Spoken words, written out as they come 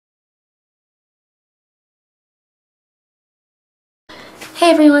Hey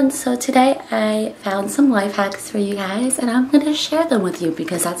everyone, so today I found some life hacks for you guys and I'm going to share them with you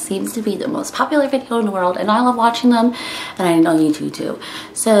because that seems to be the most popular video in the world and I love watching them and I know you do too.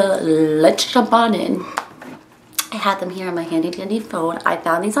 So let's jump on in. I had them here on my handy dandy phone. I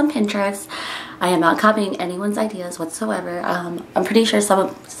found these on Pinterest. I am not copying anyone's ideas whatsoever. I'm pretty sure some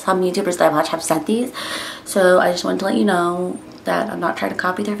YouTubers that I watch have sent these. So I just wanted to let you know that I'm not trying to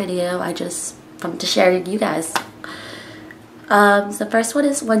copy their video. I just wanted to share with you guys. So the first one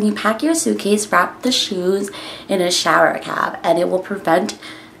is when you pack your suitcase, wrap the shoes in a shower cap and it will prevent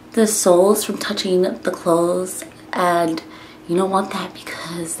the soles from touching the clothes, and you don't want that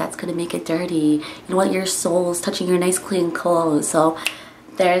because that's going to make it dirty. You don't want your soles touching your nice clean clothes. So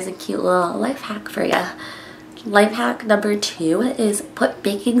there's a cute little life hack for you. Life hack number 2 is put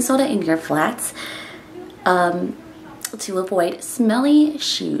baking soda in your flats to avoid smelly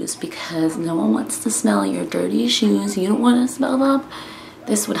shoes because no one wants to smell your dirty shoes. You don't want to smell them.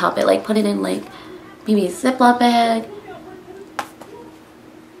 This would help it. Like put it in like maybe a Ziploc bag.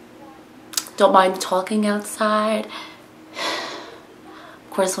 Don't mind talking outside.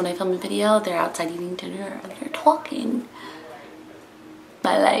 Of course, when I film a video, they're outside eating dinner and they're talking.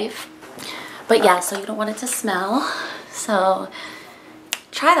 My life. But yeah, so you don't want it to smell. So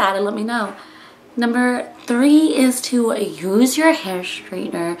try that and let me know. Number 3 is to use your hair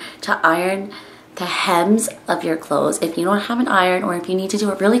straightener to iron the hems of your clothes. If you don't have an iron, or if you need to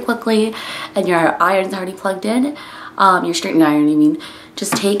do it really quickly and your iron's already plugged in, your straightening iron, I mean,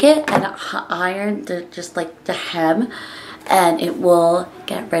 just take it and iron just like the hem, and it will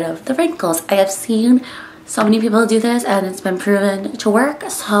get rid of the wrinkles. I have seen so many people do this and it's been proven to work.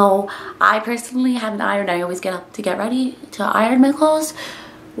 So I personally have an iron. I always get up to get ready to iron my clothes,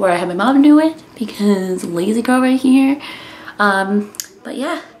 where I have my mom do it because lazy girl right here. But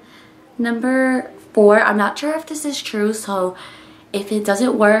yeah, number 4, I'm not sure if this is true, so if it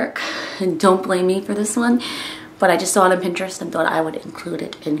doesn't work, don't blame me for this one, but I just saw it on Pinterest and thought I would include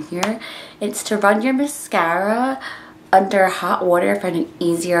it in here. It's to run your mascara under hot water for an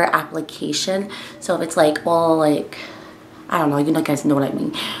easier application. So if it's like all like, I don't know, you guys know what I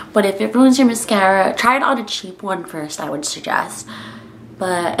mean, but if it ruins your mascara, try it on a cheap one first, I would suggest.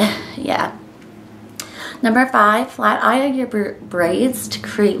 But yeah. Number 5, flat iron your braids to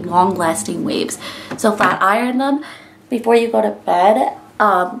create long-lasting waves. So flat iron them before you go to bed.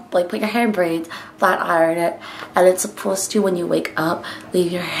 Like put your hair in braids, flat iron it, and it's supposed to, when you wake up,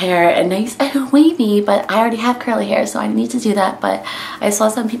 leave your hair nice and wavy. But I already have curly hair, so I need to do that. But I saw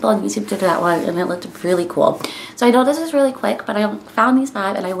some people on YouTube do that one and it looked really cool. So I know this is really quick, but I found these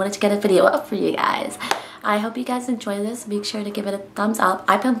 5 and I wanted to get a video up for you guys. I hope you guys enjoy this. Make sure to give it a thumbs up.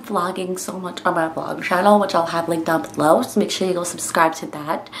 I've been vlogging so much on my vlog channel, which I'll have linked down below, so make sure you go subscribe to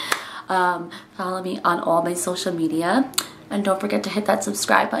that. Follow me on all my social media, and don't forget to hit that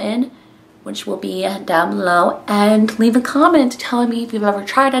subscribe button, which will be down below, and leave a comment telling me if you've ever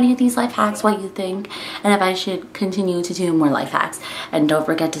tried any of these life hacks, what you think, and if I should continue to do more life hacks. And don't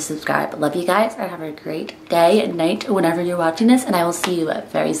forget to subscribe. Love you guys, and have a great day and night whenever you're watching this, and I will see you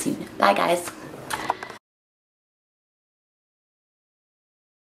very soon. Bye guys.